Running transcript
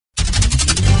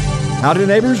Howdy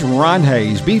neighbors, Ron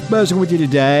Hayes, Beef Buzzing with you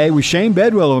today with Shane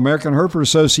Bedwell of American Hereford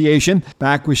Association.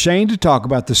 Back with Shane to talk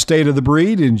about the state of the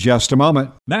breed in just a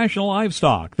moment. National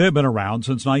Livestock. They've been around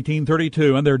since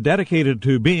 1932, and they're dedicated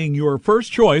to being your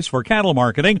first choice for cattle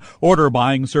marketing, order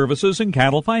buying services, and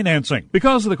cattle financing.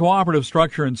 Because of the cooperative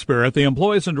structure and spirit, the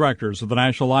employees and directors of the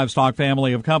National Livestock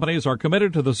family of companies are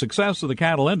committed to the success of the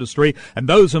cattle industry and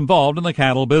those involved in the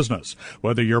cattle business.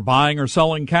 Whether you're buying or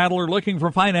selling cattle or looking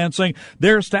for financing,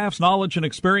 their staff's knowledge and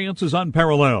experience is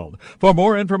unparalleled. For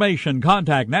more information,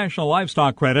 contact National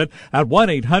Livestock Credit at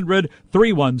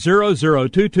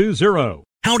 1-800-310-0220.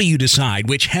 How do you decide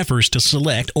which heifers to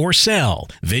select or sell?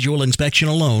 Visual inspection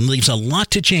alone leaves a lot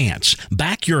to chance.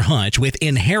 Back your hunch with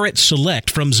Inherit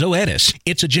Select from Zoetis.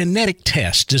 It's a genetic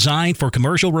test designed for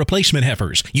commercial replacement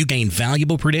heifers. You gain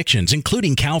valuable predictions,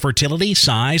 including cow fertility,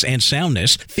 size and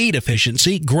soundness, feed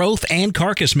efficiency, growth, and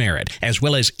carcass merit, as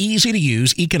well as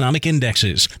easy-to-use economic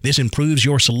indexes. This improves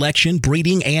your selection,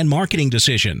 breeding, and marketing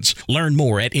decisions. Learn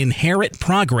more at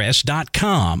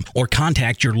inheritprogress.com or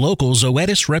contact your local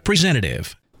Zoetis representative.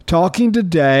 Talking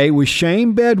today with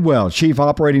Shane Bedwell, Chief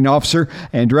Operating Officer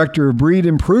and Director of Breed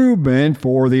Improvement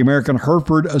for the American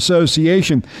Hereford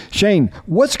Association. Shane,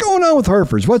 what's going on with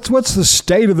Herefords? What's the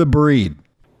state of the breed?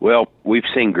 Well, we've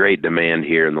seen great demand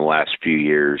here in the last few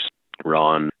years,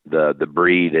 Ron. The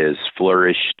breed has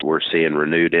flourished. We're seeing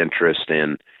renewed interest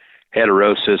in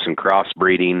heterosis and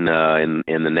crossbreeding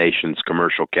in the nation's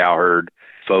commercial cow herd.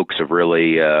 Folks have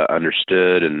really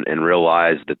understood and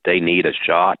realized that they need a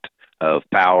shot of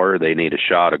power, they need a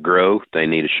shot of growth, they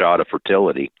need a shot of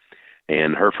fertility.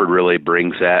 And Hereford really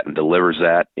brings that and delivers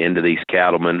that into these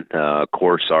cattlemen. Of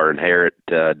course, our inherent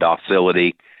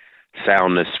docility,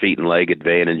 soundness, feet and leg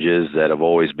advantages that have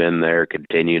always been there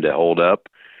continue to hold up,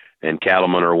 and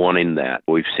cattlemen are wanting that.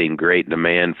 We've seen great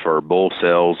demand for bull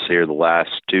sales here the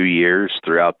last 2 years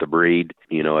throughout the breed.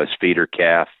 You know, as feeder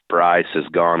calf price has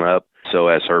gone up, so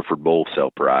has Hereford bull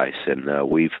sale price. And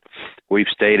we've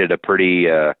stated a pretty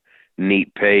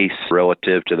neat pace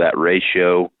relative to that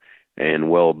ratio and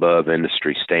well above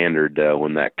industry standard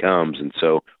when that comes. And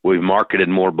so we've marketed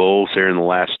more bulls here in the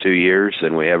last 2 years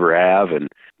than we ever have, and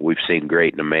we've seen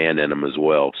great demand in them as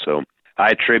well. So I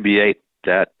attribute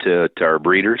that to our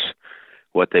breeders,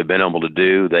 what they've been able to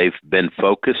do. They've been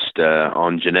focused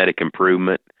on genetic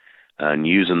improvement and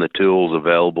using the tools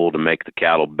available to make the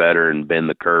cattle better and bend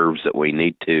the curves that we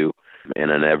need to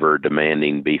in an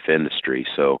ever-demanding beef industry.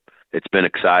 So it's been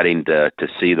exciting to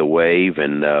see the wave,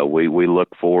 and we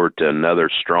look forward to another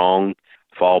strong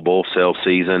fall bull sale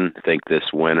season. I think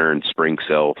this winter and spring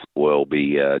sale will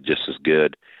be just as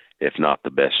good, if not the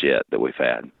best yet, that we've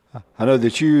had. I know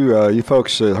that you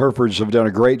folks at Herefords have done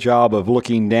a great job of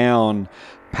looking down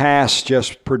past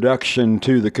just production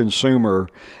to the consumer,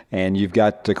 and you've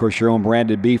got, of course, your own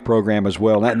branded beef program as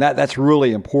well. And that's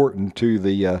really important to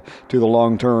the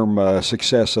long-term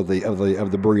success of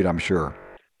the breed, I'm sure.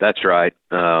 That's right.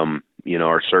 You know,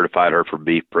 our certified Hereford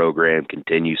beef program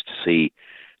continues to see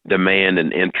demand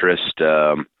and interest,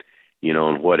 you know,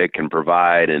 in what it can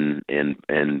provide and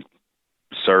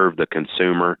serve the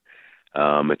consumer.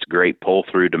 It's great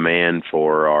pull-through demand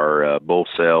for our bull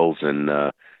sales and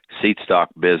seed stock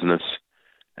business,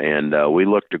 and we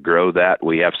look to grow that.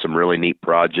 We have some really neat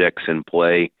projects in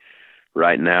play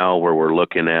right now where we're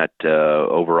looking at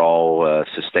overall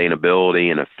sustainability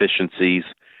and efficiencies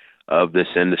of this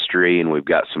industry, and we've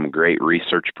got some great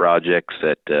research projects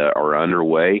that are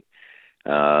underway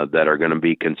that are going to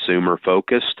be consumer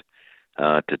focused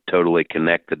to totally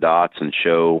connect the dots and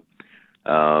show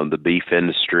the beef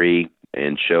industry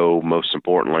and show, most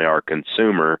importantly, our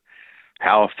consumer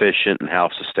how efficient and how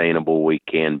sustainable we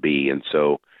can be. And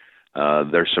so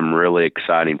there's some really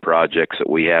exciting projects that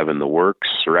we have in the works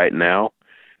right now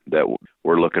that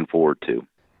we're looking forward to.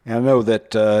 And I know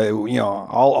that you know,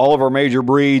 all of our major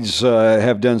breeds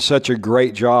have done such a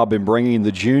great job in bringing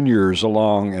the juniors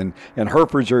along, and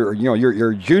Herefords are, you know,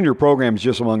 your junior program is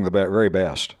just among the very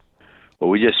best. Well,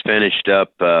 we just finished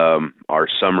up our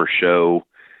summer show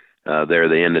there at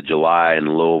the end of July in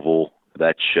Louisville.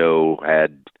 That show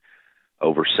had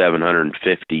over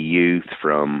 750 youth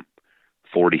from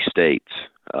 40 states,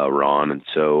 Ron, and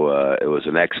so it was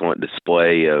an excellent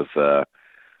display of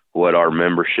what our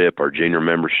membership, our junior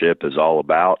membership, is all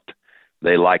about.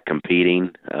 They like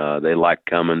competing. They like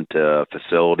coming to a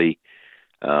facility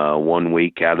 1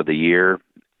 week out of the year,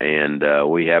 and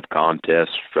we have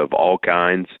contests of all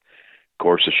kinds, of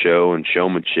course, a show and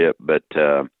showmanship, but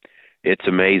it's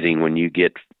amazing when you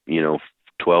get, you know,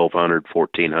 1,200,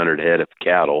 1,400 head of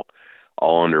cattle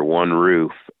all under one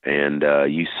roof, and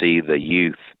you see the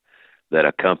youth that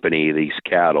accompany these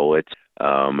cattle. It's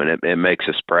and it makes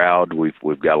us proud.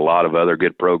 We've got a lot of other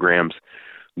good programs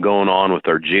going on with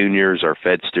our juniors. Our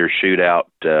Fed Steer Shootout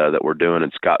that we're doing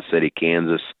in Scott City,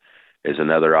 Kansas, is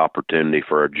another opportunity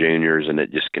for our juniors, and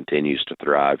it just continues to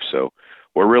thrive. So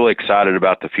we're really excited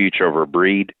about the future of our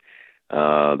breed.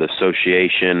 The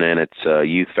association and its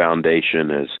youth foundation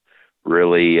has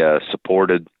really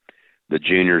supported the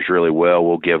juniors really well.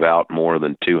 We'll give out more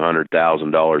than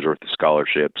 $200,000 worth of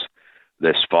scholarships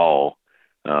this fall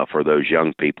for those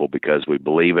young people because we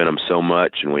believe in them so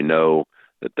much, and we know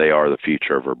that they are the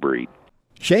future of our breed.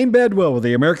 Shane Bedwell with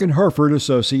the American Hereford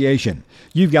Association.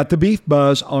 You've got the Beef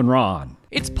Buzz on Ron.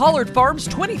 It's Pollard Farms'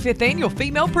 25th Annual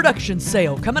Female Production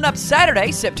Sale coming up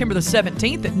Saturday, September the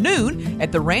 17th at noon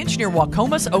at the ranch near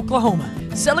Wacomas, Oklahoma.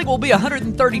 Selling will be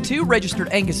 132 registered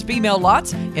Angus female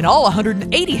lots and all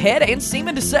 180 head and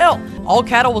semen to sell. All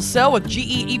cattle will sell with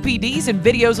GE EPDs, and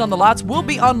videos on the lots will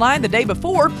be online the day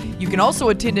before. You can also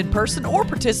attend in person or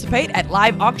participate at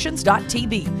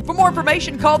liveauctions.tv. For more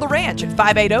information, call the ranch at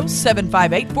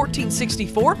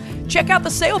 580-758-1464. Check out the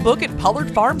sale book at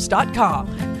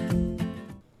pollardfarms.com.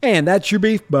 And that's your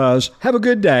Beef Buzz. Have a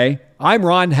good day. I'm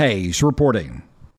Ron Hayes reporting.